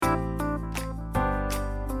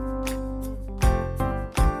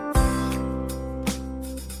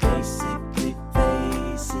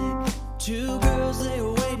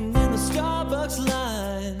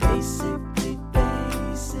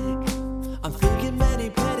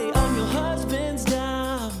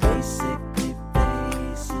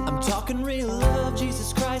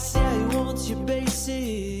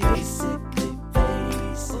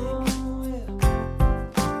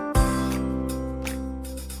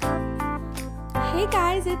Hey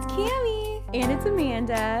guys, it's Cami. And it's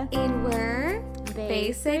Amanda. And we're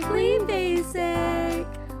Basically Basic.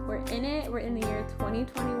 We're in it. We're in the year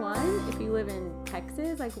 2021. If you live in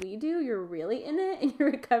Texas like we do, you're really in it and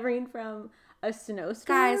you're recovering from a snowstorm.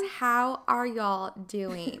 Guys, how are y'all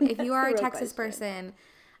doing? If you are a Texas person,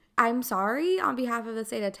 I'm sorry on behalf of the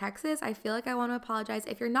state of Texas. I feel like I want to apologize.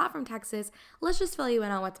 If you're not from Texas, let's just fill you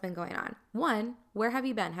in on what's been going on. One, where have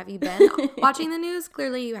you been? Have you been watching the news?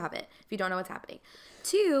 Clearly you haven't if you don't know what's happening.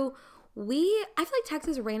 Two, I feel like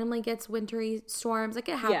Texas randomly gets wintry storms. Like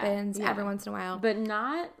it happens every once in a while. But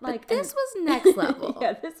not like... But this was next level.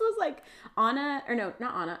 Yeah, this was like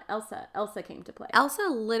Elsa. Elsa came to play. Elsa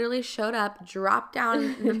literally showed up, dropped down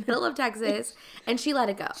in the middle of Texas, and she let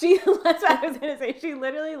it go. That's what I was going to say. She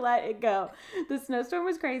literally let it go. The snowstorm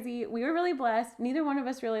was crazy. We were really blessed. Neither one of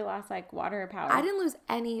us really lost like water or power. I didn't lose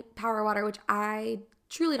any power or water, which I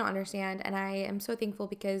truly don't understand. And I am so thankful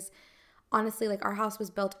because... honestly, like our house was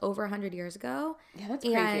built over 100 years ago. Yeah, that's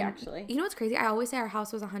crazy, actually. You know what's crazy? I always say our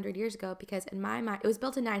house was 100 years ago because in my mind, it was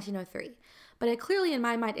built in 1903. But clearly in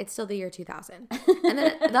my mind, it's still the year 2000. And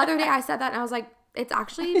then the other day I said that and I was like, it's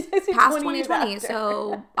actually past 2020,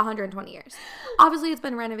 so 120 years. Obviously, it's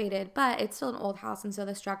been renovated, but it's still an old house. And so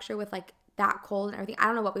the structure with like that cold and everything, I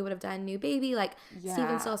don't know what we would have done. New baby, like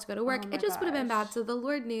Steven still has to go to work. It just would have been bad. So the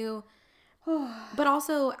Lord knew. But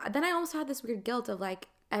also, then I almost had this weird guilt of like,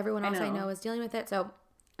 everyone else I know is dealing with it, so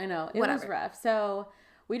I know. It was rough. So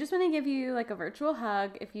we just want to give you like a virtual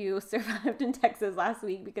hug if you survived in Texas last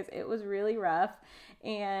week because it was really rough.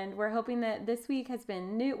 And we're hoping that this week has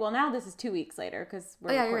been new. Well, now this is 2 weeks later because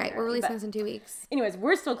we're you're right. We're releasing this in 2 weeks. Anyways,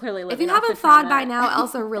 we're still clearly living. If you haven't thawed by now,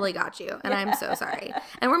 Elsa really got you, and I'm so sorry.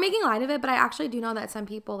 And we're making light of it, but I actually do know that some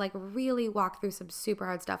people like really walk through some super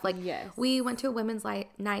hard stuff. Like we went to a women's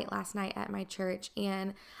night last night at my church,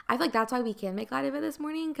 and I feel like that's why we can make light of it this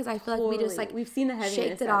morning because I feel like we just like we've seen the heaviness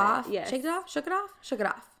shaked it off, shook it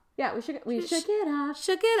off. Yeah, we shook it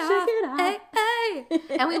off. Hey,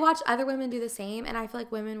 hey. And we watched other women do the same. And I feel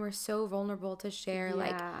like women were so vulnerable to share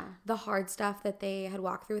like the hard stuff that they had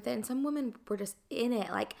walked through with it. And some women were just in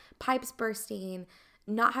it, like pipes bursting,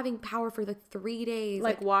 not having power for like 3 days.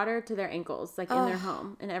 Like water to their ankles, like in their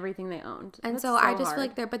home and everything they owned. And so I just feel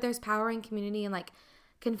like there's power in community and like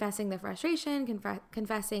confessing the frustration,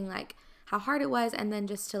 confessing like how hard it was, and then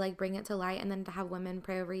just to like bring it to light, and then to have women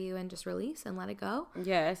pray over you and just release and let it go.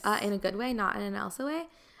 Yes. In a good way, not in an Elsa way.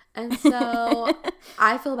 And so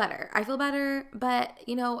I feel better. But,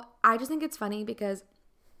 you know, I just think it's funny because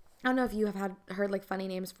I don't know if you have heard like funny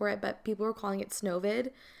names for it, but people were calling it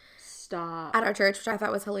Snowvid. Stop. At our church, which I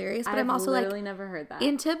thought was hilarious. But I'm also like, never heard that.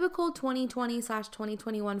 In typical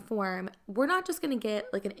 2020/2021 form, we're not just going to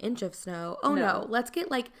get like an inch of snow. Oh no. Let's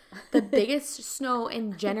get like the biggest snow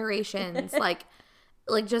in generations. Like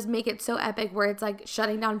just make it so epic where it's like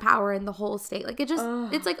shutting down power in the whole state. Like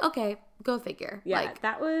it's like, okay, go figure. Yeah, like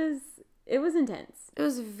it was intense. It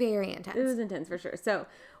was very intense. It was intense for sure. So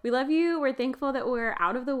we love you. We're thankful that we're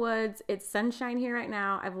out of the woods. It's sunshine here right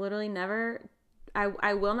now. I've literally never...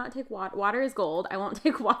 I will not take water. Water is gold. I won't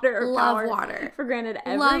take water or power for granted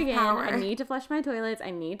ever again. Power. I need to flush my toilets.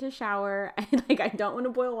 I need to shower. I don't want to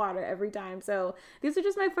boil water every time. So these are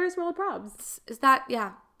just my first world problems. Is that,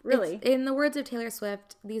 yeah. Really? In the words of Taylor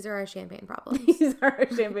Swift, these are our champagne problems. These are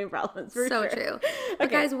our champagne problems, for so sure. True.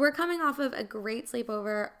 But guys, we're coming off of a great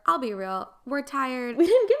sleepover. I'll be real. We're tired. We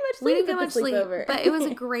didn't get much sleep. But it was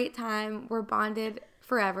a great time. We're bonded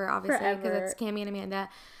forever, obviously, because it's Cami and Amanda.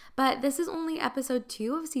 But this is only episode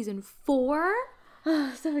 2 of season 4.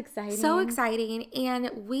 Oh, so exciting. So exciting.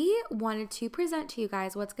 And we wanted to present to you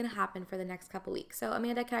guys what's going to happen for the next couple weeks. So,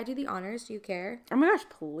 Amanda, can I do the honors? Do you care? Oh my gosh,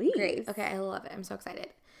 please. Great. Okay, I love it. I'm so excited.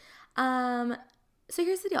 So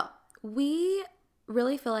here's the deal. We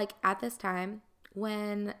really feel like at this time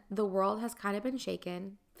when the world has kind of been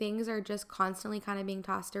shaken, things are just constantly kind of being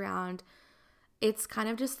tossed around. It's kind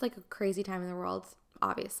of just like a crazy time in the world,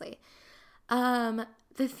 obviously.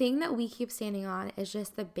 The thing that we keep standing on is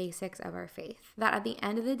just the basics of our faith. That at the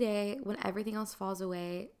end of the day, when everything else falls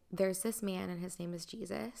away, there's this man and his name is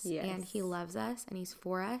Jesus. Yes. And he loves us and he's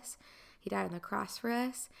for us. He died on the cross for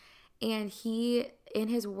us. And he, in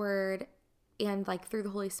his word and like through the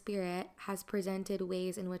Holy Spirit, has presented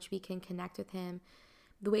ways in which we can connect with him,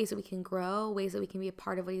 the ways that we can grow, ways that we can be a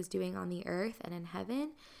part of what he's doing on the earth and in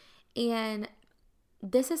heaven. And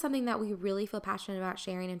this is something that we really feel passionate about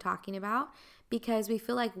sharing and talking about because we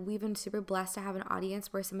feel like we've been super blessed to have an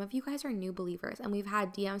audience where some of you guys are new believers. And we've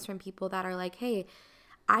had DMs from people that are like, hey,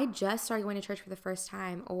 I just started going to church for the first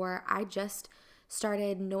time, or I just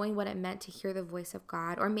started knowing what it meant to hear the voice of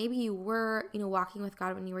God, or maybe you were, walking with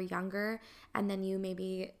God when you were younger, and then you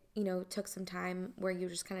maybe, took some time where you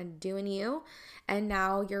were just kind of doing you, and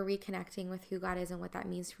now you're reconnecting with who God is and what that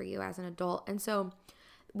means for you as an adult. And so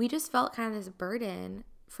we just felt kind of this burden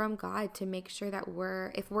from God to make sure that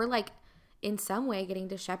if we're like in some way getting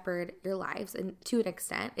to shepherd your lives, and to an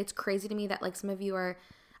extent, it's crazy to me that like some of you are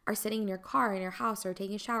sitting in your car, in your house, or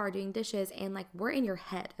taking a shower, doing dishes, and like we're in your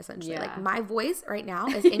head essentially. Like my voice right now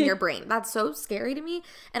is in your brain. That's so scary to me,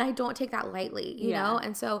 and I don't take that lightly, you know?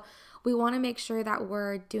 And so we want to make sure that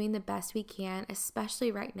we're doing the best we can,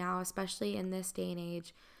 especially right now, especially in this day and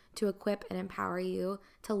age, to equip and empower you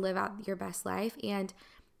to live out your best life. And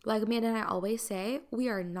like Amanda and I always say, we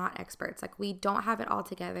are not experts. Like, we don't have it all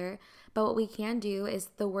together. But what we can do is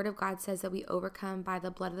the word of God says that we overcome by the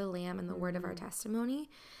blood of the Lamb and the word of our testimony.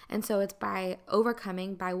 And so it's by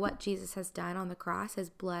overcoming by what Jesus has done on the cross, his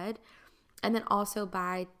blood, and then also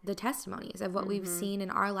by the testimonies of what we've seen in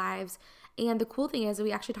our lives. And the cool thing is,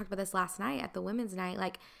 we actually talked about this last night at the women's night,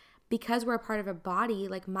 like, because we're a part of a body,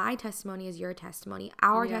 like my testimony is your testimony.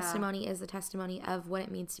 Our testimony is the testimony of what it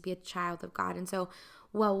means to be a child of God. And so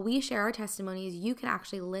while we share our testimonies, you can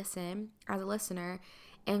actually listen as a listener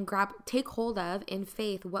and take hold of in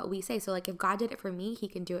faith what we say. So like if God did it for me, he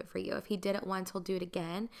can do it for you. If he did it once, he'll do it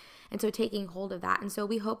again. And so taking hold of that. And so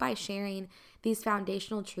we hope by sharing these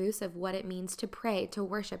foundational truths of what it means to pray, to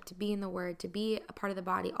worship, to be in the word, to be a part of the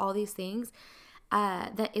body, all these things,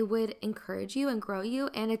 that it would encourage you and grow you.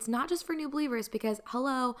 And it's not just for new believers, because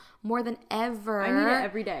more than ever, I need it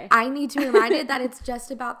every day. I need to be reminded that it's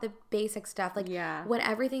just about the basic stuff. Like when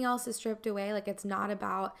everything else is stripped away, like it's not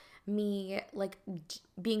about me like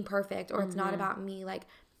being perfect, or it's not about me like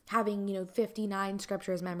having 59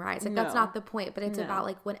 scriptures memorized. Like that's not the point, but it's about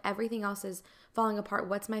like when everything else is falling apart,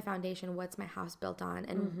 what's my foundation, what's my house built on,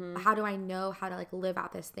 and how do I know how to like live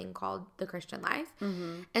out this thing called the Christian life.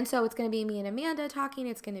 And so it's going to be me and Amanda talking.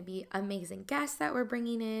 It's going to be amazing guests that we're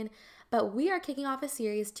bringing in, but we are kicking off a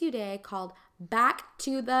series today called Back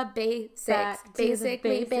to the Basics.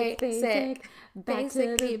 Basically basic.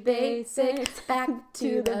 Basically basics. Back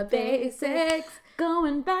to the basics.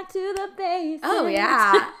 Going back to the basics. Oh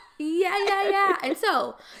yeah. Yeah. And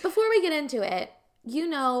so before we get into it,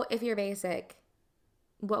 if you're basic,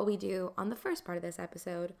 what we do on the first part of this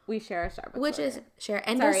episode, we share a Starbucks which order. Is share.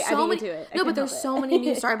 And sorry, there's so many. No, but there's so many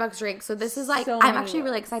new Starbucks drinks. So this is like, I'm actually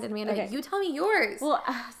really excited, Amanda. Okay. You tell me yours. Well,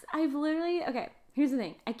 I've literally, here's the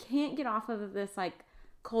thing. I can't get off of this like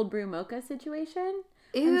cold brew mocha situation.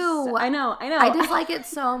 Ew. I know. I dislike it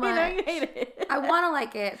so much. I know you hate it. I want to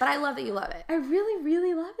like it, but I love that you love it. I really,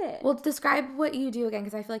 really love it. Well, describe what you do again,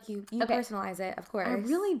 because I feel like you personalize it, of course. I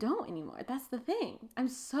really don't anymore. That's the thing. I'm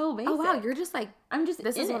so basic. Oh, wow. You're just like,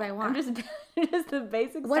 this is what I want. I'm just the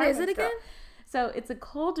basic What is it again? Girl. So it's a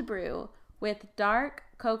cold brew with dark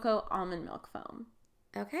cocoa almond milk foam.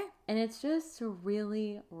 Okay. And it's just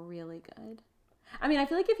really, really good. I mean, I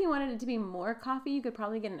feel like if you wanted it to be more coffee, you could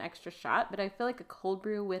probably get an extra shot, but I feel like a cold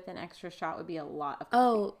brew with an extra shot would be a lot of coffee.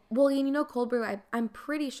 Oh, well, cold brew, I'm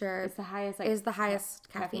pretty sure it's the highest, is the highest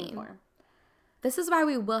caffeine form. This is why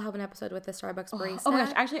we will have an episode with the Starbucks barista. Oh my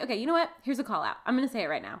gosh, actually, okay, you know what? Here's a call out. I'm going to say it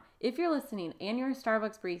right now. If you're listening and you're a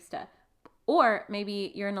Starbucks barista, or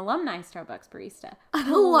maybe you're an alumni Starbucks barista.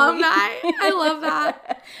 Alumni? I love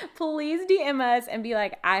that. Please DM us and be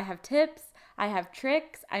like, I have tips. I have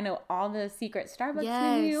tricks. I know all the secret Starbucks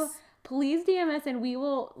menu. Please DM us and we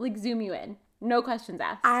will like Zoom you in. No questions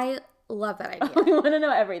asked. I love that idea. We want to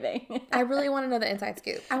know everything. I really want to know the inside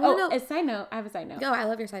scoop. I want to know. A side note. I have a side note. Go. I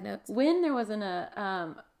love your side notes. When there wasn't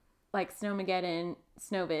a like Snowmageddon,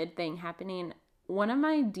 Snowvid thing happening, one of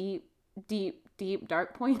my deep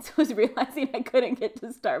dark points was realizing I couldn't get to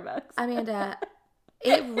Starbucks. Amanda,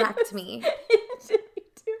 it wrecked me.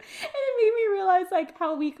 And it made me realize like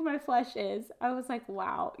how weak my flesh is. I was like,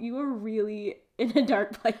 wow, you are really in a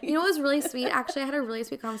dark place. You know what was really sweet? Actually, I had a really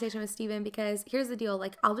sweet conversation with Steven, because here's the deal.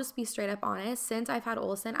 Like, I'll just be straight up honest. Since I've had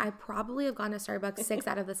Olsen, I probably have gone to Starbucks 6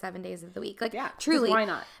 out of the 7 days of the week. Like, truly. Why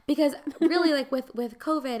not? Because really, like with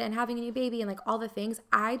COVID and having a new baby and like all the things,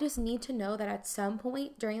 I just need to know that at some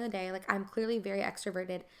point during the day, like I'm clearly very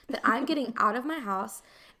extroverted, that I'm getting out of my house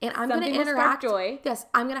and I'm going to interact. Joy. Yes,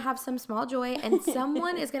 I'm going to have some small joy, and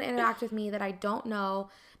someone is going to interact with me that I don't know,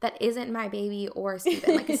 that isn't my baby or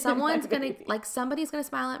Steven. Like someone's going to, like somebody's going to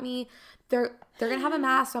smile at me. They're going to have a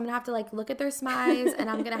mask, so I'm going to have to like look at their smiles, and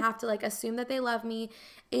I'm going to have to like assume that they love me,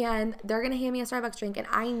 and they're going to hand me a Starbucks drink, and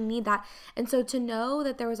I need that. And so to know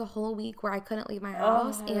that there was a whole week where I couldn't leave my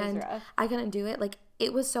house and I couldn't do it, like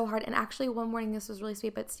it was so hard. And actually one morning, this was really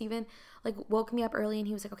sweet, but Steven like woke me up early and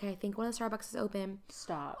he was like, okay, I think one of the Starbucks is open.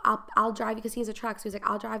 Stop. I'll drive you, because he has a truck. So he's like,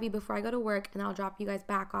 I'll drive you before I go to work and I'll drop you guys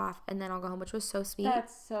back off and then I'll go home, which was so sweet.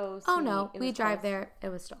 That's so sweet. Oh no, we drive there. It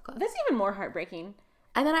was still close. That's even more heartbreaking.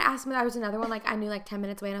 And then I asked him, there was another one, like I knew like 10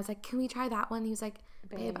 minutes away, and I was like, can we try that one? He was like,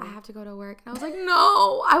 babe, I have to go to work. And I was like,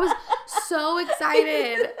 no. I was so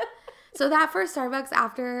excited. So that first Starbucks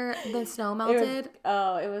after the snow melted.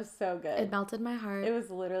 It was so good. It melted my heart. It was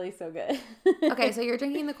literally so good. Okay, so you're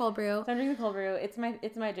drinking the cold brew. So I'm drinking the cold brew. It's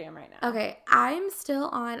my jam right now. Okay, I'm still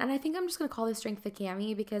on, and I think I'm just gonna call this drink the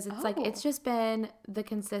Cami, because it's like it's just been the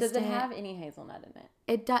consistent. Does it have any hazelnut in it?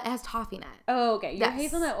 It has toffee nut. Oh, okay. You're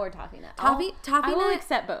hazelnut or toffee nut. Toffee I will nut.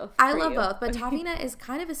 accept both. I love both, but toffee nut is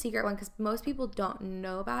kind of a secret one because most people don't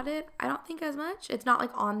know about it. I don't think as much. It's not like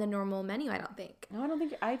on the normal menu, I don't think. No,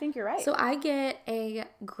 I think you're right. So I get a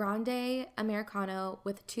grande Americano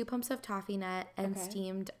with 2 pumps of toffee nut and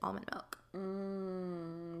steamed almond milk.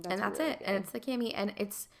 And that's really it. Good. And it's the Cami, and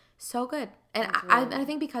it's so good. And I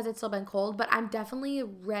think because it's still been cold, but I'm definitely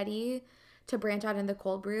ready to branch out in the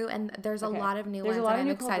cold brew, and there's a lot of new ones that I'm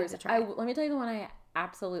excited to try. Let me tell you the one I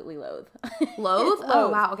absolutely loathe. Loathe? Oh,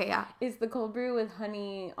 wow. Okay, yeah. Is the cold brew with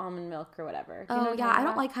honey, almond milk, or whatever. Oh, yeah. I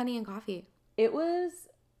don't like honey in coffee. It was...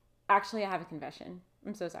 Actually, I have a confession.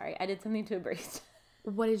 I'm so sorry. I did something to a barista.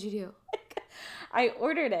 What did you do? I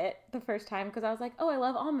ordered it the first time because I was like, oh, I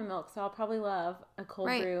love almond milk, so I'll probably love a cold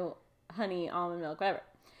brew, honey, almond milk, whatever.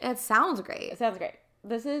 It sounds great. It sounds great.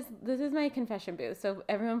 This is my confession booth, so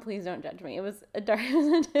everyone please don't judge me. It was a dark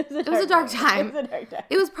time. It was a dark time.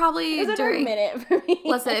 It was probably a dark minute for me.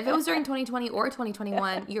 Listen, if it was during 2020 or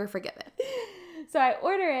 2021, you're forgiven. So I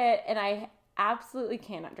order it, and I absolutely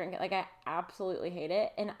cannot drink it. Like, I absolutely hate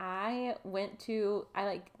it. And I'm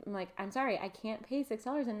like, I'm sorry, I can't pay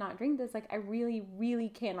 $6 and not drink this. Like, I really, really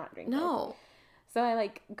cannot drink this. No. So I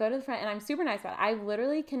like go to the front, and I'm super nice about it. I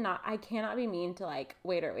literally cannot be mean to like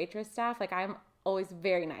waiter, waitress staff. Like, I'm always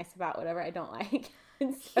very nice about whatever I don't like.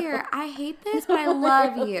 So, here, I hate this, but I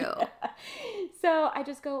love you. Yeah. So I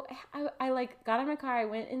just go, I like got in my car, I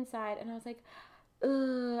went inside, and I was like,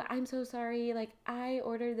 I'm so sorry. Like, I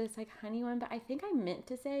ordered this like honey one, but I think I meant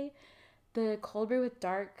to say the cold brew with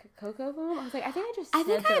dark cocoa foam. I was like, I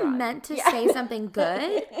think I meant to say something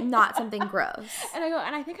good, not something gross. And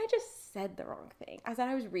I think I just said the wrong thing. I said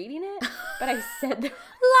I was reading it, but I said the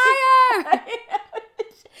liar.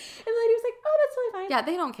 And the lady was like, oh, that's totally fine. Yeah,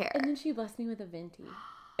 they don't care. And then she blessed me with a venti.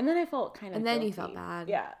 And then I felt kind of And then guilty. you felt bad.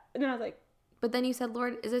 Yeah. And then I was like... But then you said,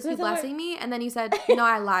 Lord, is this you blessing me? And then you said, no,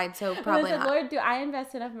 I lied, so probably not. not. Lord, do I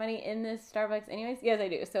invest enough money in this Starbucks anyways? Yes, I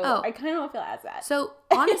do. So I kind of don't feel as bad. So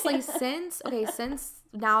honestly, since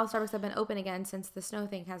now Starbucks have been open again, since the snow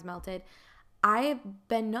thing has melted, I've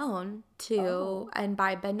been known to, and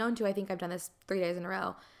by been known to, I think I've done this 3 days in a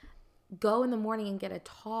row, go in the morning and get a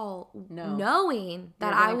tall, knowing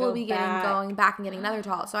that I will be going back and getting another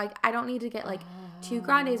tall. So I don't need to get like 2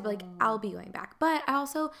 grandes, but like I'll be going back. But I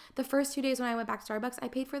also, the first 2 days when I went back to Starbucks, I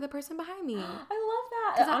paid for the person behind me. I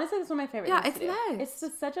love that. Honestly, that's one of my favorite things it's to do. nice. It's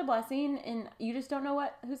just such a blessing, and you just don't know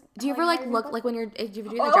do you ever like look, like when you're doing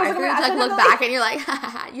the drive-thru, like look back and you're like,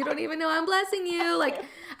 you don't even know I'm blessing you. Like,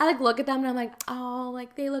 I like look at them and I'm like, oh,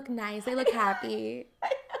 like they look nice. They look happy.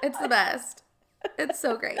 It's the best. It's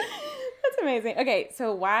so great. That's amazing. Okay,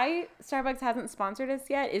 so why Starbucks hasn't sponsored us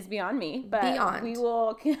yet is beyond me, but we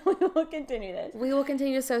will continue this. We will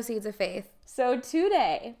continue to sow seeds of faith. So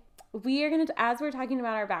today, we are going to, as we're talking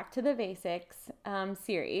about our Back to the Basics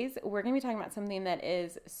series, we're going to be talking about something that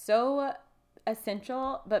is so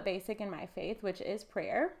essential but basic in my faith, which is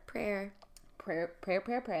prayer. Prayer. Pray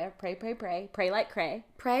like cray.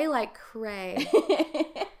 Pray like cray.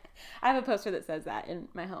 I have a poster that says that in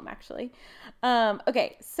my home, actually.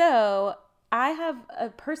 Okay, so I have a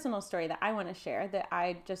personal story that I want to share that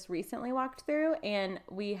I just recently walked through, and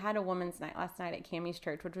we had a woman's night last night at Cammie's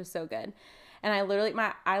church, which was so good. And I literally,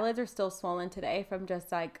 my eyelids are still swollen today from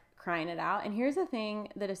just like crying it out. And here's the thing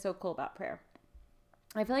that is so cool about prayer.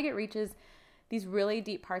 I feel like it reaches these really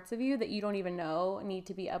deep parts of you that you don't even know need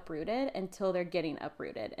to be uprooted until they're getting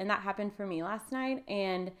uprooted. And that happened for me last night.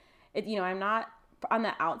 And I'm not on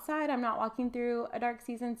the outside, I'm not walking through a dark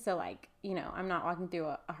season. So like, I'm not walking through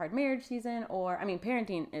a hard marriage season, or, I mean,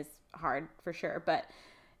 parenting is hard for sure, but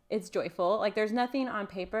it's joyful. Like, there's nothing on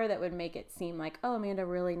paper that would make it seem like, oh, Amanda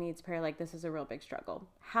really needs prayer. Like, this is a real big struggle.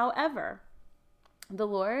 However, the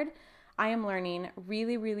Lord, I am learning,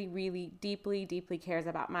 really, really, really deeply, deeply cares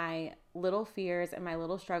about my little fears and my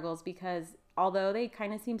little struggles, because although they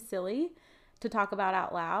kind of seem silly to talk about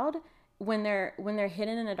out loud, when they're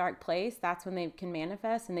hidden in a dark place, that's when they can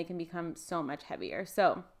manifest and they can become so much heavier.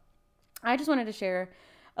 So I just wanted to share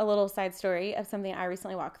a little side story of something I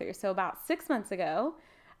recently walked through. So about 6 months ago,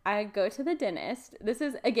 I go to the dentist. This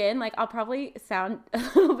is, again, like, I'll probably sound a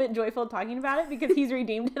little bit joyful talking about it because he's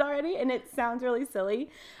redeemed it already and it sounds really silly.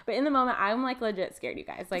 But in the moment, I'm, like, legit scared, you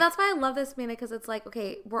guys. Like, that's why I love this, Amanda, because it's like,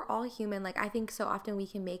 okay, we're all human. Like, I think so often we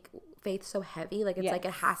can make faith so heavy. Like, it's like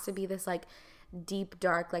it has to be this, like, deep,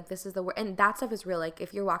 dark, like, this is the word. And that stuff is real. Like,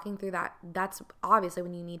 if you're walking through that, that's obviously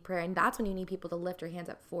when you need prayer. And that's when you need people to lift your hands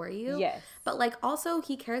up for you. Yes. But, like, also,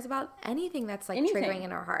 he cares about anything that's, like, triggering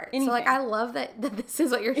in our heart. Anything. So, like, I love that this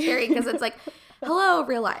is what you're sharing because it's like, hello,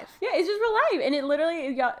 real life. Yeah, it's just real life. And it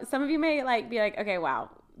literally, some of you may, like, be like, okay, wow.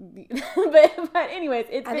 but anyways,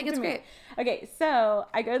 I think it's great. Okay, so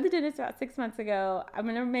I go to the dentist about 6 months ago. I'm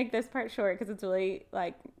going to make this part short because it's really,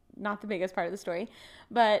 like, not the biggest part of the story.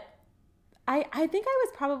 But I think I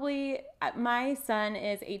was probably, my son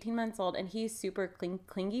is 18 months old and he's super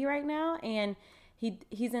clingy right now. And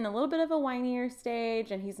he's in a little bit of a whinier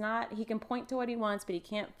stage and he can point to what he wants, but he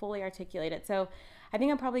can't fully articulate it. So I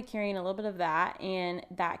think I'm probably carrying a little bit of that, and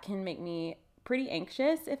that can make me pretty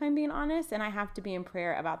anxious if I'm being honest. And I have to be in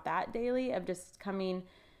prayer about that daily, of just coming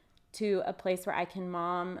to a place where I can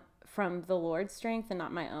mom from the Lord's strength and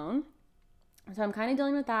not my own. So I'm kind of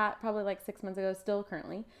dealing with that probably like 6 months ago, still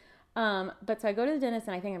currently. But so I go to the dentist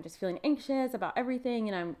and I think I'm just feeling anxious about everything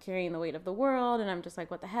and I'm carrying the weight of the world and I'm just like,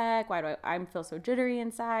 what the heck? Why do I feel so jittery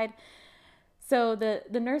inside? So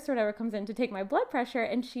the nurse or whatever comes in to take my blood pressure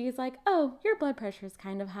and she's like, oh, your blood pressure is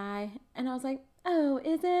kind of high. And I was like, oh,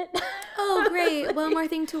 is it? Oh, great. One more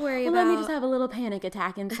thing to worry about. Let me just have a little panic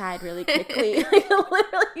attack inside really quickly. Like,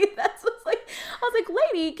 literally, that's what's like, I was like,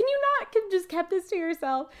 lady, can you not just kept this to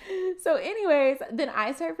yourself? So anyways, then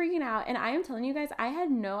I start freaking out. And I am telling you guys, I had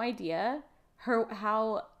no idea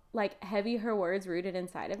how like heavy her words rooted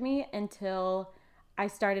inside of me until I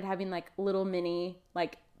started having like little mini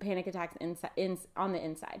like panic attacks on the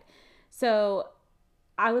inside. So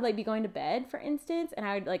I would like be going to bed, for instance, and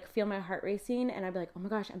I would like feel my heart racing and I'd be like, oh my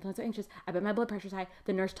gosh, I'm feeling so anxious. I bet my blood pressure's high.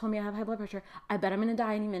 The nurse told me I have high blood pressure. I bet I'm going to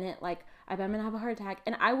die any minute. Like, I bet I'm going to have a heart attack.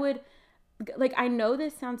 And I would, like, I know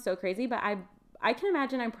this sounds so crazy, but I can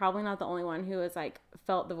imagine I'm probably not the only one who has like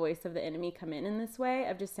felt the voice of the enemy come in this way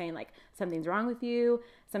of just saying like, something's wrong with you.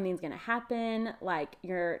 Something's going to happen. Like,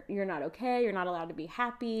 you're not okay. You're not allowed to be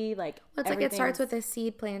happy. Like, well, it's like it starts with a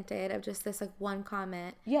seed planted of just this like one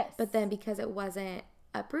comment. Yes. But then because it wasn't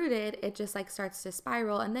uprooted, it just like starts to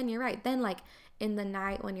spiral. And then you're right. Then like in the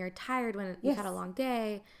night when you're tired, when you've had a long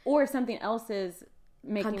day, or something else is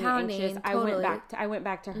making me anxious. Totally. I went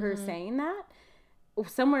back to her saying that.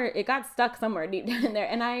 Somewhere it got stuck somewhere deep down in there,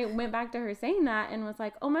 and I went back to her saying that and was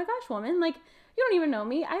like, oh my gosh, woman, like, you don't even know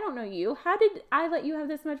me. I don't know you. How did I let you have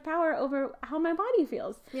this much power over how my body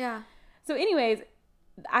feels? Yeah. So anyways,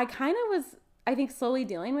 I kind of was, I think, slowly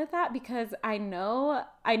dealing with that because I know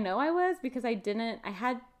I was, because I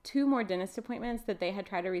had 2 more dentist appointments that they had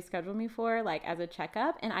tried to reschedule me for, like, as a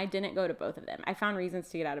checkup, and I didn't go to both of them. I found reasons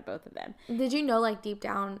to get out of both of them. Did you know, like, deep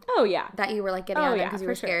down? Oh, yeah. That you were, like, getting out of them because you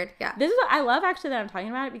were scared? Sure. Yeah. This is what I love, actually, that I'm talking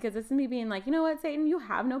about it, because this is me being like, you know what, Satan, you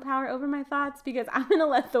have no power over my thoughts, because I'm going to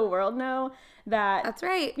let the world know that... That's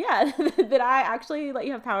right. Yeah, that I actually let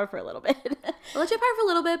you have power for a little bit. I let you have power for a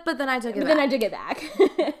little bit, but then I took it back. Then I took it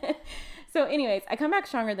back. So, anyways, I come back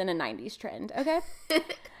stronger than a 90s trend, okay?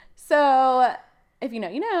 So... if you know,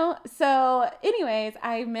 you know. So anyways,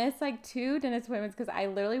 I missed like 2 dentist appointments because I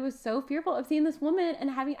literally was so fearful of seeing this woman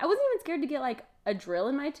and I wasn't even scared to get like a drill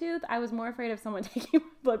in my tooth. I was more afraid of someone taking my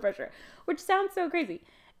blood pressure, which sounds so crazy.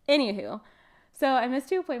 Anywho, so I missed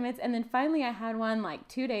 2 appointments and then finally I had one like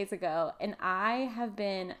 2 days ago and I have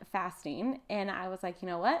been fasting and I was like, you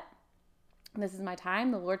know what? This is my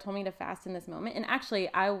time. The Lord told me to fast in this moment. And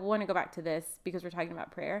actually, I want to go back to this because we're talking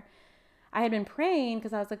about prayer. I had been praying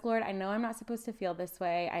because I was like, Lord, I know I'm not supposed to feel this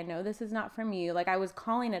way. I know this is not from you. Like, I was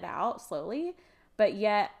calling it out slowly, but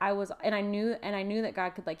yet I knew that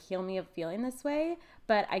God could like heal me of feeling this way,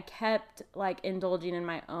 but I kept like indulging in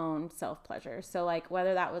my own self-pleasure. So like,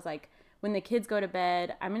 whether that was like when the kids go to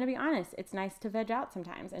bed, I'm going to be honest, it's nice to veg out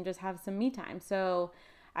sometimes and just have some me time. So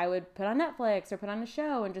I would put on Netflix or put on a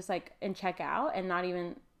show and just like, and check out and not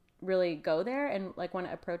even really go there and like want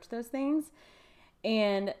to approach those things.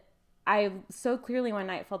 And I so clearly one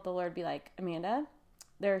night felt the Lord be like, Amanda,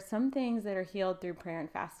 there are some things that are healed through prayer and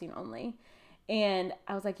fasting only. And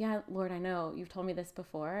I was like, yeah, Lord, I know you've told me this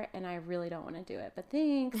before and I really don't want to do it, but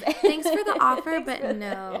thanks. Thanks for the offer, but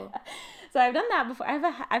no. Yeah. So I've done that before.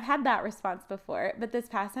 I've had that response before, but this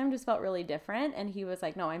past time just felt really different. And he was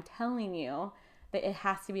like, no, I'm telling you that it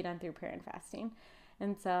has to be done through prayer and fasting.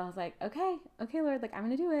 And so I was like, okay, Lord, like I'm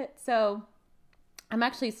going to do it. So I'm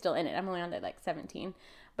actually still in it. I'm only on day like 17.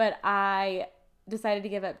 but I decided to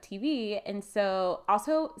give up TV. And so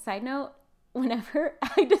also, side note, whenever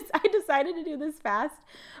I decided to do this fast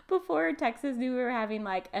before Texas knew we were having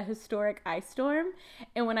like a historic ice storm.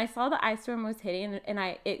 And when I saw the ice storm was hitting and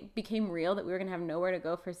it became real that we were going to have nowhere to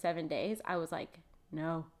go for 7 days, I was like,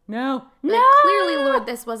 no. Like, clearly, Lord,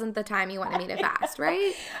 this wasn't the time you wanted me to fast,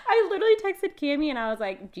 right? I literally texted Cammie and I was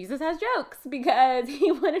like, Jesus has jokes, because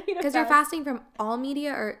he wanted me to fast. Because you're fasting from all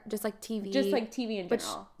media or just like TV? Just like TV in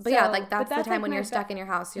general. But yeah, like that's the time like when you're stuck in your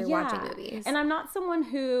house, you're watching movies. And I'm not someone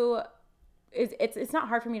who it's not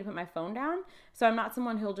hard for me to put my phone down. So I'm not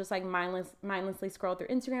someone who'll just like mindlessly scroll through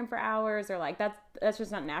Instagram for hours, or like that's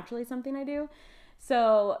just not naturally something I do.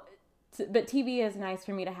 So but TV is nice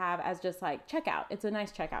for me to have as just like checkout. It's a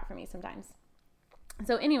nice checkout for me sometimes.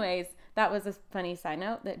 So anyways, that was a funny side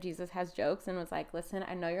note that Jesus has jokes and was like, listen,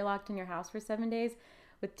 I know you're locked in your house for 7 days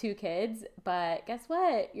with 2 kids, but guess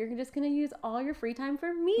what? You're just going to use all your free time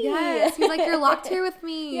for me. Yes. He's like, you're locked here with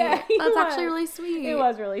me. Yeah, that's actually really sweet. It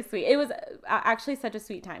was really sweet. It was actually such a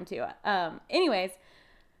sweet time too. Anyways,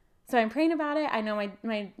 so I'm praying about it. I know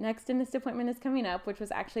my next dentist appointment is coming up, which was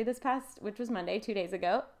actually which was Monday, 2 days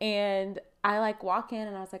ago. And I like walk in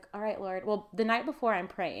and I was like, all right, Lord. Well, the night before I'm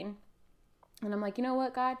praying and I'm like, you know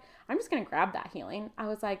what, God, I'm just going to grab that healing. I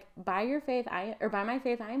was like, by my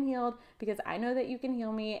faith, I am healed, because I know that you can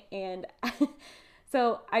heal me. And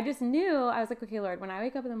so I just knew, I was like, okay, Lord, when I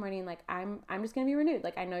wake up in the morning, like I'm just going to be renewed.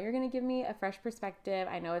 Like, I know you're going to give me a fresh perspective.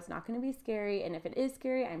 I know it's not going to be scary. And if it is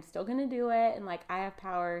scary, I'm still going to do it. And like, I have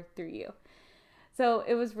power through you. So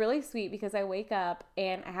it was really sweet, because I wake up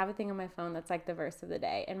and I have a thing on my phone that's like the verse of the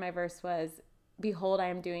day. And my verse was, behold, I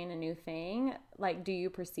am doing a new thing. Like, do you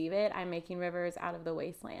perceive it? I'm making rivers out of the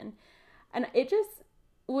wasteland. And it just,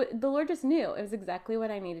 the Lord just knew it was exactly what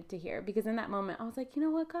I needed to hear, because in that moment I was like, you know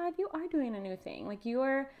what, God, you are doing a new thing. Like, you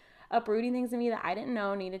are uprooting things in me that I didn't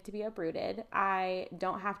know needed to be uprooted. I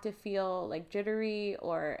don't have to feel like jittery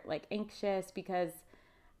or like anxious, because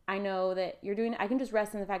I know that you're doing, I can just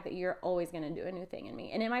rest in the fact that you're always going to do a new thing in me.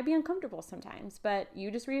 And it might be uncomfortable sometimes, but you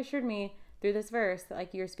just reassured me through this verse that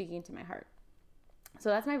like you're speaking to my heart. So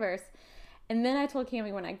that's my verse. And then I told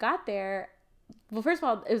Cammie when I got there, well, first of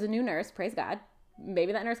all, it was a new nurse, praise God.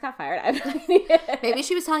 Maybe that nurse got fired. I have no idea. Maybe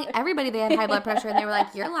she was telling everybody they had high blood pressure and they were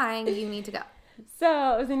like, you're lying, you need to go.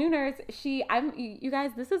 So it was a new nurse. You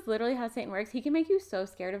guys, this is literally how Satan works. He can make you so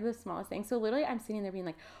scared of the smallest thing. So literally I'm sitting there being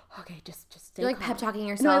like, okay, just stay You're calm. like pep talking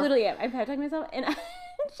yourself. No, I literally am. I'm pep talking myself. And this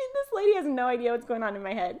lady has no idea what's going on in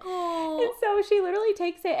my head. Oh. And so she literally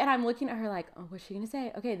takes it and I'm looking at her like, oh, what's she going to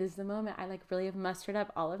say? Okay, this is the moment I like really have mustered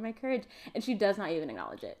up all of my courage. And she does not even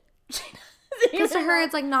acknowledge it. Because to her,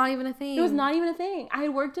 it's like not even a thing. It was not even a thing. I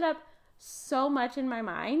had worked it up so much in my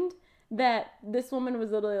mind that this woman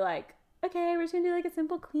was literally like, okay, we're just going to do like a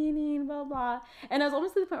simple cleaning, blah, blah. And I was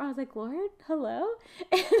almost to the point where I was like, Lord, hello?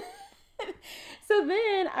 And so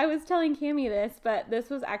then I was telling Cammie this, but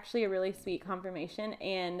this was actually a really sweet confirmation,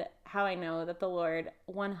 and how I know that the Lord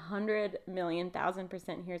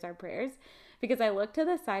 100,000,000% hears our prayers, because I looked to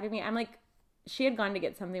the side of me. I'm like, she had gone to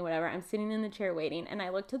get something, whatever. I'm sitting in the chair waiting, and I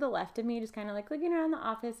looked to the left of me, just kind of like looking around the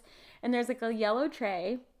office, and there's like a yellow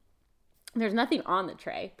tray. There's nothing on the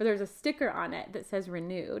tray, but there's a sticker on it that says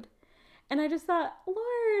renewed. And I just thought,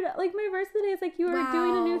 Lord, like my verse of the day is like, you are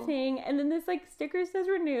doing a new thing. And then this like sticker says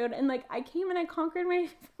renewed. And like I came and I conquered my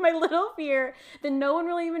little fear that no one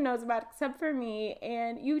really even knows about except for me.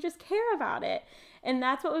 And you just care about it. And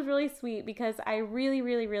that's what was really sweet, because I really,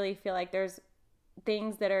 really, really feel like there's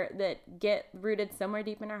things that get rooted somewhere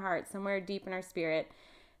deep in our heart, somewhere deep in our spirit,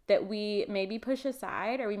 that we maybe push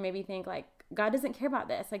aside, or we maybe think like, God doesn't care about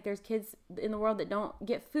this. Like, there's kids in the world that don't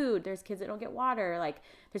get food. There's kids that don't get water. Like,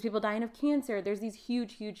 there's people dying of cancer. There's these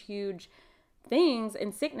huge, huge, huge things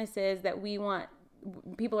and sicknesses that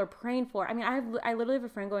people are praying for. I mean, I literally have a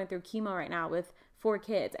friend going through chemo right now with 4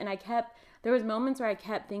 kids. And there was moments where I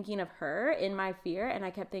kept thinking of her in my fear. And I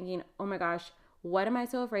kept thinking, oh my gosh, what am I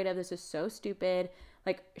so afraid of? This is so stupid.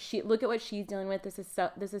 Like, look at what she's dealing with. This is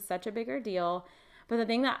such a bigger deal. But the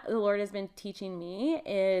thing that the Lord has been teaching me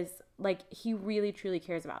is, like, he really, truly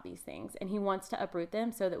cares about these things. And he wants to uproot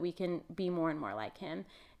them so that we can be more and more like him.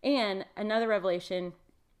 And another revelation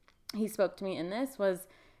he spoke to me in this was,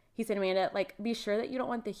 he said, Amanda, like, be sure that you don't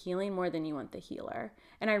want the healing more than you want the healer.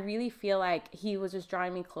 And I really feel like he was just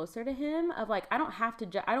drawing me closer to him, of like, I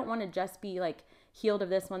don't want to just be like healed of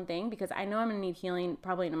this one thing, because I know I'm going to need healing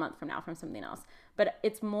probably in a month from now from something else. But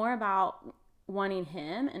it's more about wanting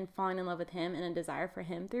him and falling in love with him and a desire for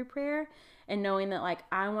him through prayer, and knowing that like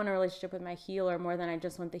I want a relationship with my healer more than I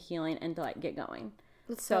just want the healing and to like get going.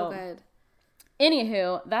 That's so good.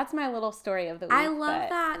 Anywho, that's my little story of the week. I love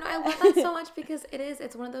that. No, I love that so much because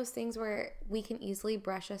it's one of those things where we can easily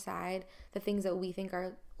brush aside the things that we think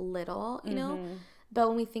are little, you know? But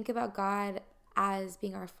when we think about God as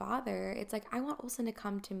being our father, it's like, I want Olsen to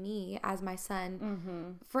come to me as my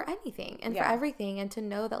son for anything and for everything, and to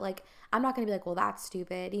know that, like, I'm not going to be like, well, that's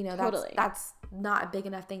stupid, you know, that's not a big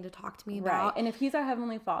enough thing to talk to me about. Right. And if he's our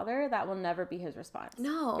heavenly father, that will never be his response.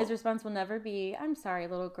 No. His response will never be, I'm sorry,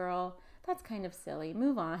 little girl, that's kind of silly,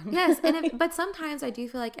 move on. Yes. But sometimes I do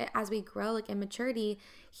feel like as we grow, like in maturity,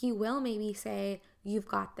 he will maybe say, you've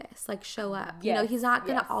got this, like, show up. Yes, you know, he's not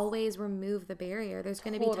going to always remove the barrier. There's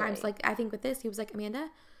going to be times, like, I think with this, he was like, Amanda,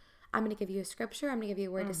 I'm going to give you a scripture. I'm going to give you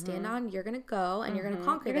a word to stand on. You're going to go and you're going to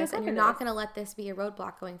conquer this. And you're not going to let this be a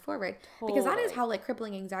roadblock going forward. Because that is how, like,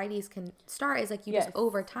 crippling anxieties can start, is like you just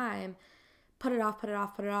over time put it off,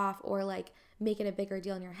 or like make it a bigger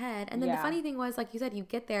deal in your head. And then the funny thing was, like you said, you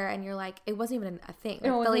get there and you're like, it wasn't even a thing.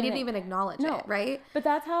 Like, the lady didn't even acknowledge it, right? But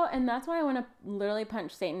that's why I want to literally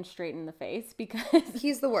punch Satan straight in the face, because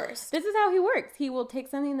he's the worst. This is how he works. He will take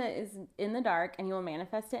something that is in the dark and he will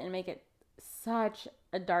manifest it and make it such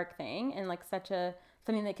a dark thing, and like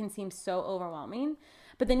something that can seem so overwhelming.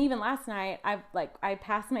 But then even last night, I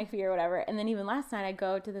passed my fear or whatever. And then even last night I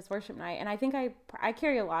go to this worship night, and I think I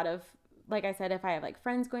carry a lot of, like I said, if I have like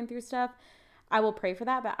friends going through stuff, I will pray for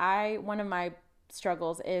that. But one of my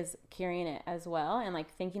struggles is carrying it as well, and like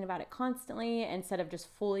thinking about it constantly instead of just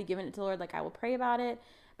fully giving it to the Lord. Like, I will pray about it,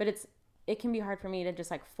 but it can be hard for me to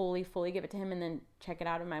just like fully give it to him and then check it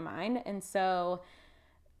out in my mind. And so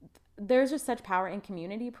there's just such power in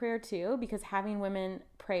community prayer too, because having women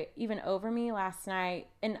pray even over me last night,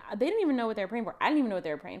 and they didn't even know what they were praying for. I didn't even know what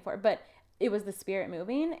they were praying for, but it was the Spirit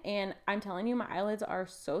moving. And I'm telling you, my eyelids are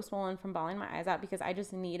so swollen from bawling my eyes out, because I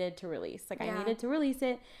just needed to release. Like, I needed to release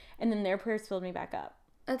it. And then their prayers filled me back up.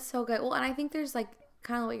 That's so good. Well, and I think there's like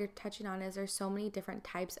kind of what you're touching on is there's so many different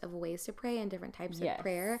types of ways to pray and different types of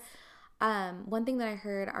prayer. One thing that I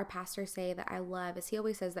heard our pastor say that I love is he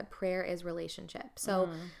always says that prayer is relationship. So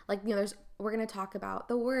like, you know, we're going to talk about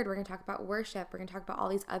the word, we're going to talk about worship, we're going to talk about all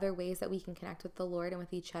these other ways that we can connect with the Lord and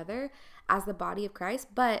with each other as the body of Christ.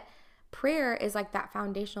 But prayer is like that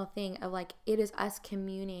foundational thing of like, it is us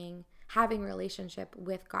communing, having relationship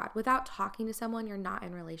with God. Without talking to someone, you're not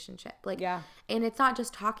in relationship. Like, and it's not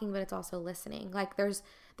just talking, but it's also listening. Like, there's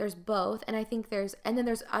both. And I think there's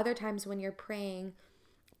other times when you're praying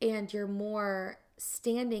and you're more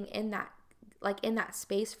standing in that, like in that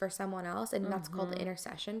space for someone else. And that's called the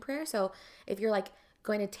intercession prayer. So if you're like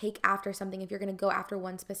going to take after something, if you're going to go after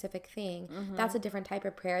one specific thing, that's a different type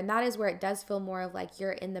of prayer. And that is where it does feel more of like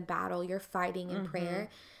you're in the battle, you're fighting in prayer.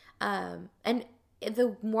 And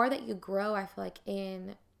the more that you grow, I feel like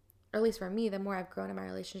or at least for me, the more I've grown in my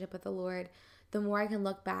relationship with the Lord, the more I can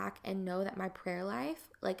look back and know that my prayer life,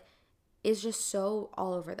 like, is just so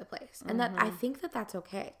all over the place. And that I think that that's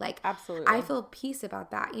okay. Like, absolutely, I feel peace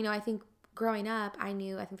about that. You know, I think growing up, I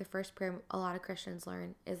think the first prayer a lot of Christians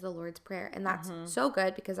learn is the Lord's Prayer. And that's so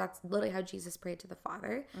good, because that's literally how Jesus prayed to the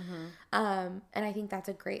Father. And I think that's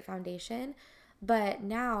a great foundation. But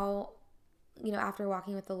now, you know, after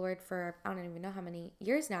walking with the Lord for, I don't even know how many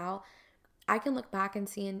years now, I can look back and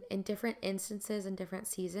see in different instances and different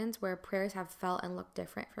seasons where prayers have felt and looked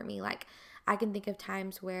different for me. Like, I can think of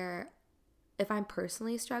times where if I'm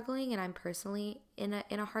personally struggling and I'm personally in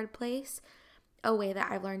a hard place, a way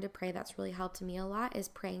that I've learned to pray that's really helped me a lot is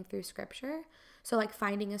praying through scripture. So like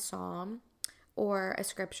finding a psalm or a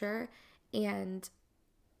scripture and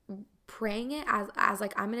praying it as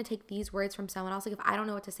like, I'm going to take these words from someone else. Like, if I don't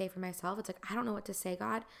know what to say for myself, it's like, I don't know what to say,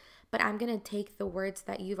 God, but I'm going to take the words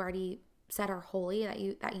that you've already said are holy,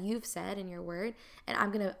 that you've said in your word, and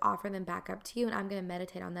I'm going to offer them back up to you, and I'm going to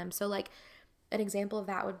meditate on them. So like, an example of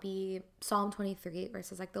that would be Psalm 23, where it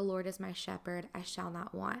says like, the Lord is my shepherd, I shall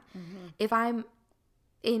not want. If I'm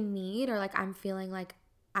in need, or like I'm feeling like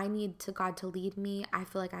I need God to lead me, I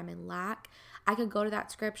feel like I'm in lack, I could go to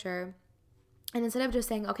that scripture, and instead of just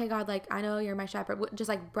saying, okay, God, like, I know you're my shepherd, just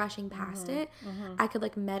like brushing past it, I could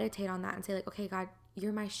like meditate on that and say like, okay, God,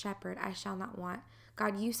 you're my shepherd, I shall not want.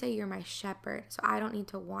 God, you say you're my shepherd, so I don't need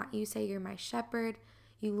to want. You say you're my shepherd,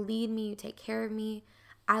 you lead me, you take care of me,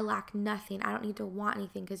 I lack nothing. I don't need to want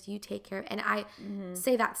anything because you take care of it. And I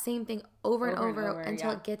say that same thing over and over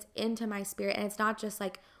until it gets into my spirit. And it's not just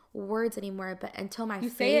like words anymore, but until my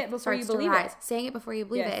faith starts to rise. Saying it before you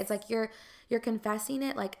believe it. It's like you're confessing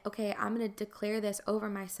it, like, okay, I'm going to declare this over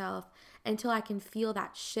myself until I can feel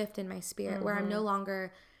that shift in my spirit where I'm no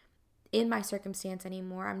longer in my circumstance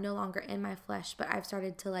anymore. I'm no longer in my flesh, but I've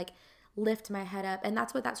started to like lift my head up. And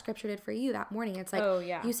that's what that scripture did for you that morning. It's like,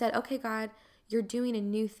 you said, okay, God, you're doing a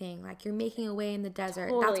new thing. Like you're making a way in the desert.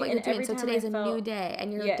 Totally. That's what you're doing. So today's a new day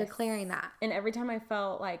and you're declaring that. And every time I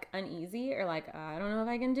felt like uneasy or like, I don't know if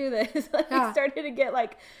I can do this, like I started to get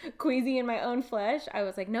like queasy in my own flesh. I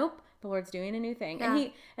was like, nope, the Lord's doing a new thing. Yeah.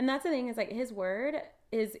 And that's the thing is like his word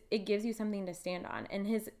is, it gives you something to stand on. And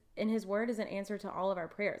his word is an answer to all of our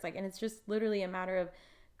prayers. Like, and it's just literally a matter of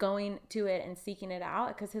going to it and seeking it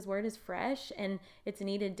out because his word is fresh and it's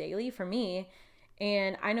needed daily for me.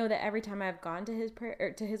 And I know that every time I've gone to his prayer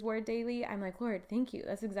or to his word daily, I'm like, Lord, thank you.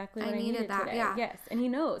 That's exactly what I needed today. Yeah. Yes. And he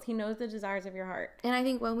knows the desires of your heart. And I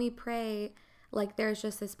think when we pray, like there's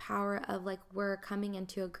just this power of like, we're coming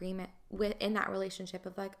into agreement in that relationship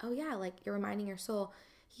of like, oh yeah, like you're reminding your soul,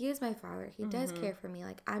 he is my father. He does care for me.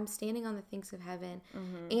 Like I'm standing on the things of heaven.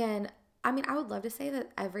 And I mean, I would love to say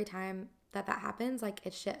that every time that happens, like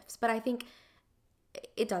it shifts, but I think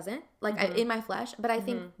it doesn't like in my flesh, but I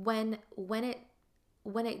think when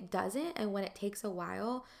it doesn't and when it takes a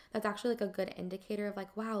while, that's actually like a good indicator of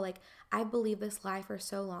like, wow, like I believe this lie for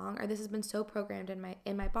so long, or this has been so programmed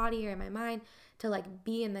in my body or in my mind to like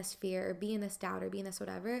be in this fear or be in this doubt or be in this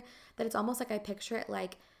whatever, that it's almost like I picture it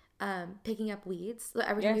like picking up weeds. So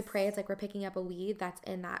every time we pray, it's like we're picking up a weed that's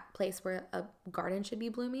in that place where a garden should be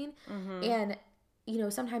blooming. And you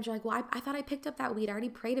know, sometimes you're like, well, I thought I picked up that weed. I already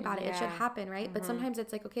prayed about it. It should happen, right? But sometimes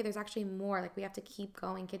it's like, okay, there's actually more. Like we have to keep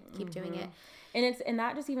going, keep doing it. And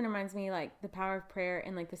that just even reminds me like the power of prayer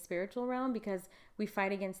in like the spiritual realm, because we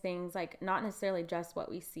fight against things like not necessarily just what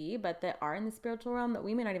we see, but that are in the spiritual realm that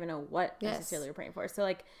we may not even know what necessarily we're praying for. So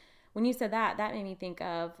like when you said that made me think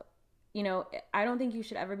of, you know, I don't think you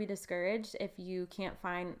should ever be discouraged if you can't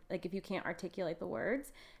articulate the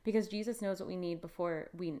words, because Jesus knows what we need before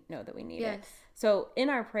we know that we need it. So in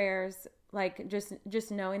our prayers, like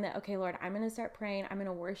just knowing that, okay, Lord, I'm going to start praying. I'm going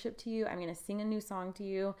to worship to you. I'm going to sing a new song to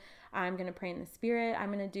you. I'm going to pray in the Spirit.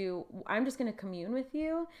 I'm just going to commune with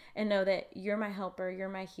you and know that you're my helper. You're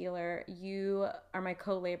my healer. You are my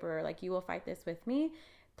co-laborer. Like you will fight this with me.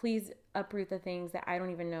 Please uproot the things that I don't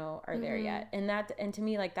even know are there yet. And to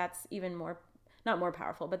me, like that's even more, not more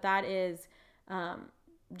powerful, but that is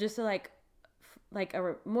just a,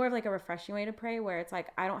 more of like a refreshing way to pray, where it's like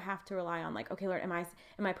I don't have to rely on like, okay, Lord, am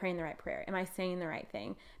I praying the right prayer? Am I saying the right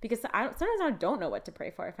thing? Because sometimes I don't know what to pray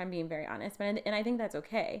for, if I'm being very honest. And I think that's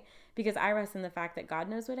okay, because I rest in the fact that God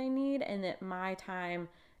knows what I need, and that my time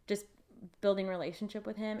just building relationship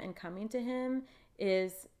with him and coming to him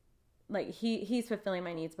is like he's fulfilling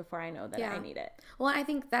my needs before I know that I need it. Well, I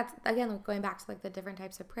think that's, again, going back to like the different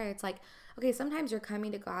types of prayer. It's like, okay, sometimes you're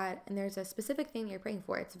coming to God and there's a specific thing you're praying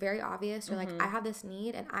for. It's very obvious. You're like, I have this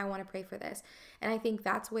need and I want to pray for this. And I think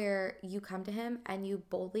that's where you come to him and you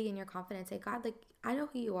boldly in your confidence say, God, like, I know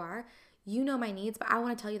who you are. You know my needs, but I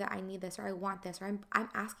want to tell you that I need this, or I want this, or I'm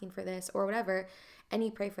asking for this, or whatever. And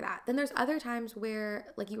you pray for that. Then there's other times where,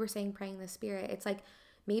 like you were saying, praying in the Spirit, it's like,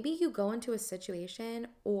 maybe you go into a situation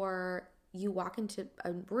or you walk into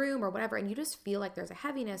a room or whatever, and you just feel like there's a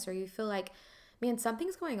heaviness, or you feel like, man,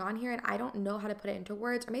 something's going on here and I don't know how to put it into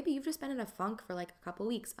words. Or maybe you've just been in a funk for like a couple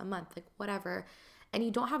weeks, a month, like whatever, and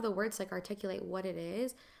you don't have the words to like articulate what it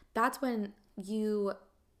is. That's when you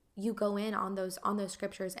go in on those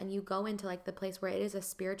scriptures, and you go into like the place where it is a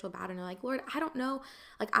spiritual battle, and you're like, Lord, I don't know,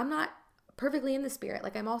 like I'm not perfectly in the Spirit,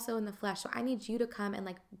 like I'm also in the flesh, so I need you to come and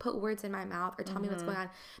like put words in my mouth or tell me what's going on.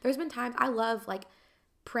 There's been times I love like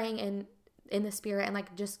praying in the Spirit and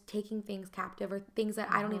like just taking things captive, or things that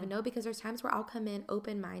I don't even know, because there's times where I'll come in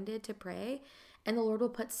open-minded to pray, and the Lord will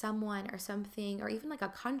put someone or something, or even like a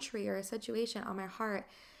country or a situation on my heart.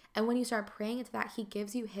 And when you start praying into that, he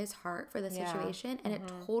gives you his heart for the situation, and it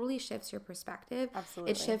totally shifts your perspective.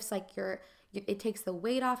 Absolutely. It shifts like it takes the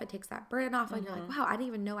weight off, it takes that burden off, and you're like, wow, I didn't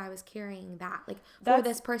even know I was carrying that, like for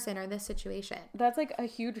this person or this situation. That's like a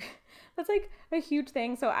huge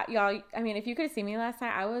thing. So y'all, I mean, if you could have seen me last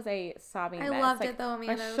night, I was a sobbing mess. I loved like, it though,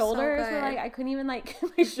 Amanda. My shoulders were like, I couldn't even like,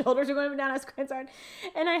 my shoulders were going up and down. I was crying so hard.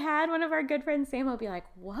 And I had one of our good friends, Sam, be like,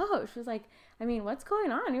 whoa. She was like, I mean, what's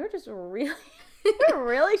going on? You were just really... You're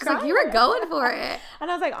really crying. Like, you were going for it. And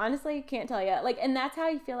I was like, honestly, can't tell you. Like, and that's how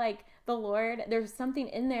I feel like the Lord, there's something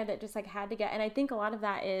in there that just like had to get. And I think a lot of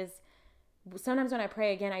that is sometimes when I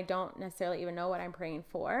pray, again, I don't necessarily even know what I'm praying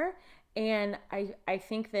for. And I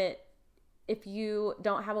think that if you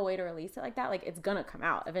don't have a way to release it like that, like it's going to come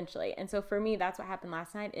out eventually. And so for me, that's what happened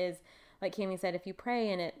last night is, like Cami said, if you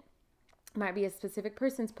pray and it might be a specific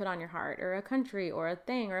person's put on your heart, or a country or a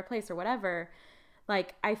thing or a place or whatever,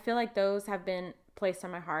 like, I feel like those have been placed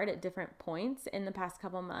on my heart at different points in the past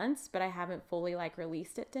couple months, but I haven't fully like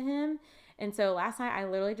released it to him. And so last night I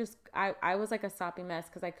literally just, I was like a soppy mess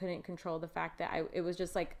because I couldn't control the fact that it was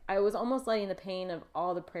just like, I was almost letting the pain of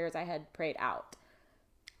all the prayers I had prayed out.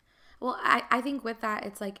 Well, I think with that,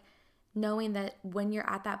 it's like knowing that when you're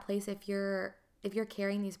at that place, if you're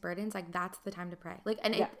carrying these burdens, like that's the time to pray. Like,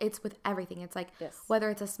 and it's with everything. It's like, whether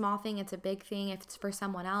it's a small thing, it's a big thing, if it's for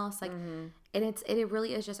someone else, like, and it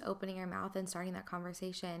really is just opening your mouth and starting that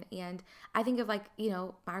conversation. And I think of like, you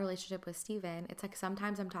know, my relationship with Steven, it's like,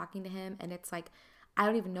 sometimes I'm talking to him and it's like, I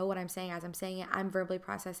don't even know what I'm saying as I'm saying it. I'm verbally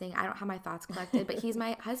processing. I don't have my thoughts collected, but he's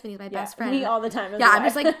my husband. He's my best friend. Me all the time. I'm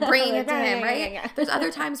just like bringing it to him, right? There's other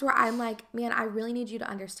times where I'm like, man, I really need you to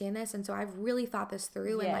understand this. And so I've really thought this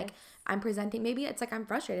through and like, I'm presenting, maybe it's like I'm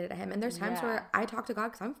frustrated at him. And there's times where I talk to God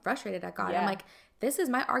because I'm frustrated at God. I'm like, this is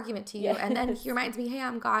my argument to you. And then he reminds me, hey,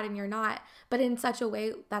 I'm God and you're not. But in such a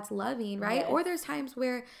way that's loving, right? Or there's times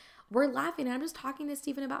where we're laughing and I'm just talking to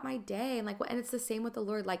Steven about my day and like, and it's the same with the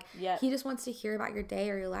Lord. Like he just wants to hear about your day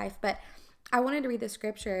or your life. But I wanted to read the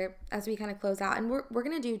scripture as we kind of close out, and we're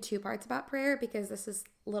going to do 2 parts about prayer because this is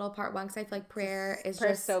little part 1. Cause I feel like prayer is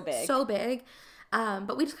just so big.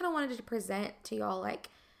 But we just kind of wanted to present to y'all like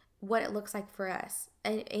what it looks like for us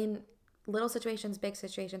and in little situations, big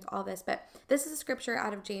situations, all this. But this is a scripture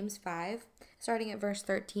out of James 5, starting at verse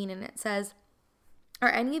 13. And it says,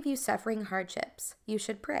 are any of you suffering hardships? You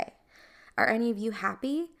should pray. Are any of you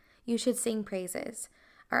happy? You should sing praises.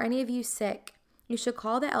 Are any of you sick? You should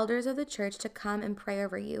call the elders of the church to come and pray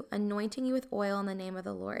over you, anointing you with oil in the name of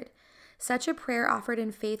the Lord. Such a prayer offered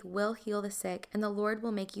in faith will heal the sick, and the Lord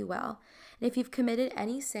will make you well. And if you've committed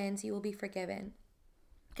any sins, you will be forgiven.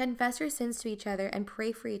 Confess your sins to each other and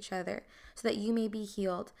pray for each other so that you may be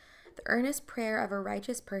healed. The earnest prayer of a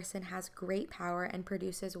righteous person has great power and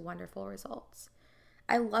produces wonderful results.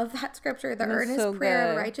 I love that scripture, the earnest prayer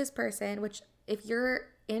of a righteous person, which if you're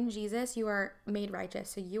in Jesus, you are made righteous.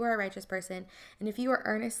 So you are a righteous person. And if you are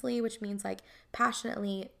earnestly, which means like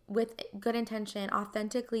passionately, with good intention,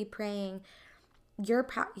 authentically praying, your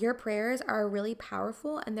prayers are really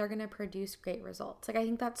powerful and they're going to produce great results. Like I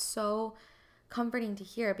think that's so comforting to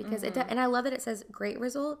hear because and I love that it says great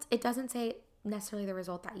results. It doesn't say necessarily the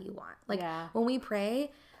result that you want. Like when we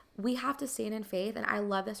pray, we have to stand in faith. And I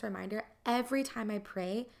love this reminder. Every time I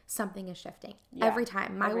pray, something is shifting. Every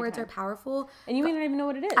time. My words are powerful. And you may not even know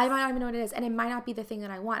what it is. I might not even know what it is. And it might not be the thing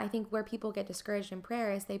that I want. I think where people get discouraged in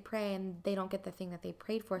prayer is they pray and they don't get the thing that they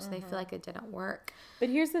prayed for. So they feel like it didn't work. But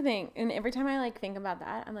here's the thing. And every time I like think about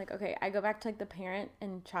that, I'm like, okay, I go back to like the parent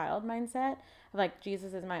and child mindset of like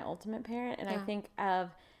Jesus is my ultimate parent. And I think of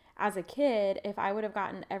as a kid, if I would have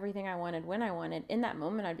gotten everything I wanted when I wanted, in that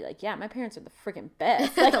moment, I'd be like, yeah, my parents are the freaking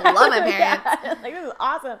best. Like, I love my parents. Like, this is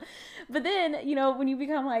awesome. But then, you know, when you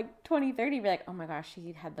become like 20, 30, you're like, oh my gosh,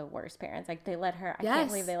 she had the worst parents. Like, they let her, I can't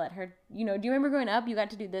believe they let her, you know, do you remember growing up? You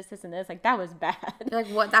got to do this, this, and this. Like, that was bad. You're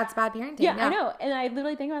like, what? That's bad parenting. Yeah, I know. And I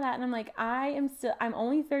literally think about that and I'm like, I'm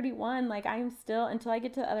only 31. Like, I'm still, until I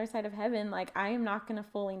get to the other side of heaven, like, I am not going to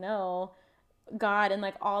fully know God and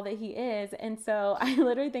like all that he is. And so I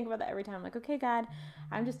literally think about that every time. I'm like, okay, God,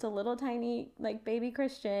 I'm just a little tiny like baby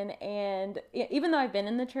Christian, and even though I've been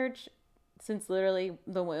in the church since literally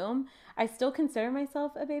the womb, I still consider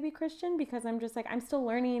myself a baby Christian because I'm just like, I'm still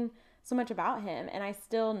learning so much about him, and I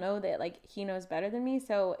still know that like he knows better than me.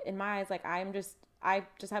 So in my eyes, like I just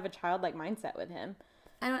have a childlike mindset with him.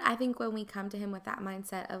 I think when we come to him with that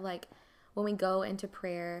mindset of like, when we go into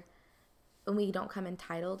prayer, when we don't come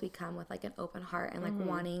entitled, we come with like an open heart and like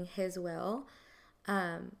wanting his will.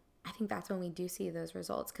 I think that's when we do see those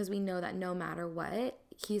results, because we know that no matter what,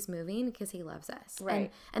 he's moving because he loves us.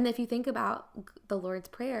 Right. And if you think about the Lord's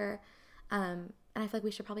Prayer, and I feel like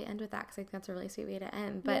we should probably end with that because I think that's a really sweet way to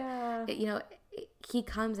end. But, you know, he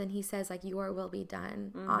comes and he says like, your will be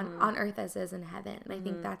done on earth as is in heaven. And I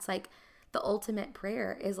think that's like the ultimate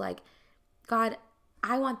prayer is like, God,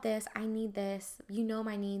 I want this. I need this. You know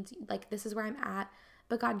my needs. Like, this is where I'm at.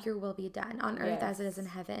 But God, your will be done on earth as it is in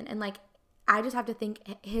heaven. And like, I just have to think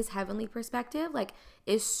his heavenly perspective, like,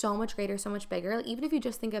 is so much greater, so much bigger. Like, even if you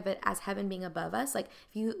just think of it as heaven being above us, like,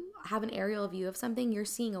 if you have an aerial view of something, you're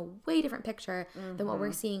seeing a way different picture than what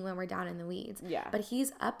we're seeing when we're down in the weeds. Yeah. But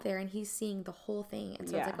he's up there and he's seeing the whole thing. And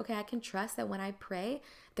so it's like, okay, I can trust that when I pray,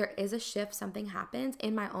 there is a shift, something happens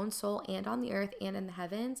in my own soul and on the earth and in the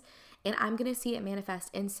heavens. And I'm going to see it manifest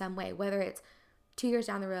in some way, whether it's 2 years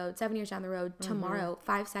down the road, 7 years down the road, tomorrow,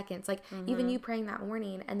 5 seconds. Like, even you praying that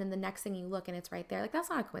morning and then the next thing you look and it's right there. Like, that's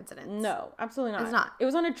not a coincidence. No, absolutely not. It's not. It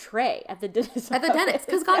was on a tray at the dentist. At the dentist,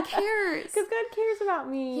 because God cares. Because God cares about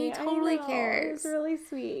me. He totally cares. It's really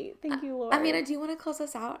sweet. Thank you, Lord. Amanda, do you want to close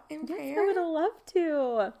us out in prayer? Yes, I would love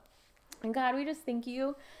to. And God, we just thank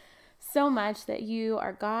you so much that you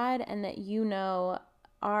are God and that you know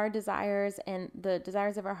our desires and the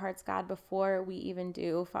desires of our hearts, God, before we even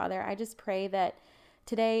do. Father, I just pray that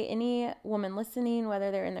today, any woman listening,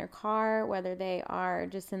 whether they're in their car, whether they are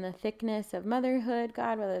just in the thickness of motherhood,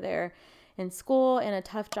 God, whether they're in school, in a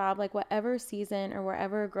tough job, like whatever season or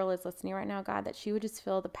wherever a girl is listening right now, God, that she would just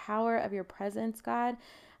feel the power of your presence, God.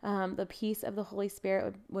 The peace of the Holy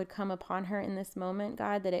Spirit would come upon her in this moment,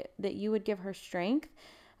 God, that you would give her strength,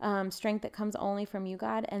 strength that comes only from you,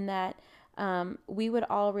 God, and that we would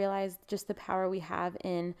all realize just the power we have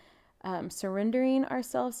in surrendering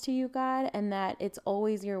ourselves to you, God, and that it's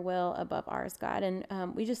always your will above ours, God.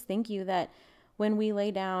 And we just thank you that when we lay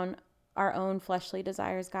down our own fleshly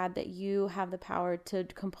desires, God, that you have the power to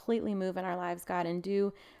completely move in our lives, God, and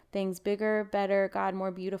do things bigger, better, God,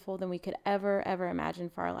 more beautiful than we could ever imagine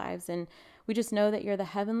for our lives. And we just know that you're the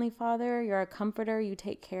Heavenly Father, you're a comforter, you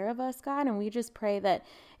take care of us, God. And we just pray that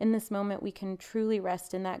in this moment we can truly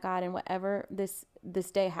rest in that, God, and whatever this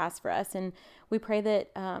day has for us. And we pray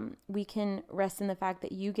that we can rest in the fact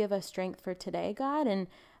that you give us strength for today, God, and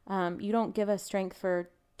you don't give us strength for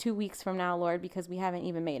 2 weeks from now, Lord, because we haven't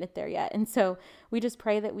even made it there yet. And so we just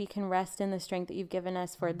pray that we can rest in the strength that you've given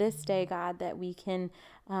us for this day, God, that we can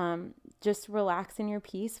just relax in your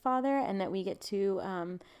peace, Father, and that we get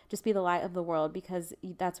to just be the light of the world, because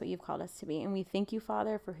that's what you've called us to be. And we thank you,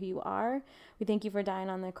 Father, for who you are. We thank you for dying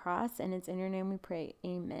on the cross, and it's in your name we pray.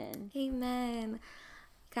 Amen. Amen.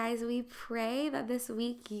 Guys, we pray that this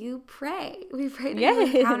week you pray. We pray that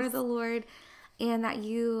you encounter the Lord, and that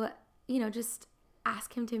you just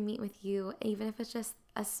ask him to meet with you, even if it's just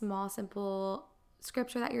a small, simple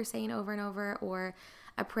scripture that you're saying over and over, or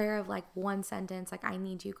a prayer of like one sentence, like I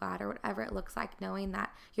need you, God, or whatever it looks like, knowing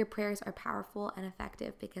that your prayers are powerful and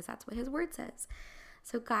effective because that's what his word says.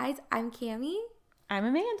 So guys, I'm Cami. I'm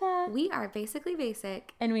Amanda. We are Basically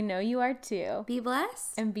Basic. And we know you are too. Be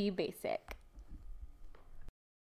blessed. And be basic.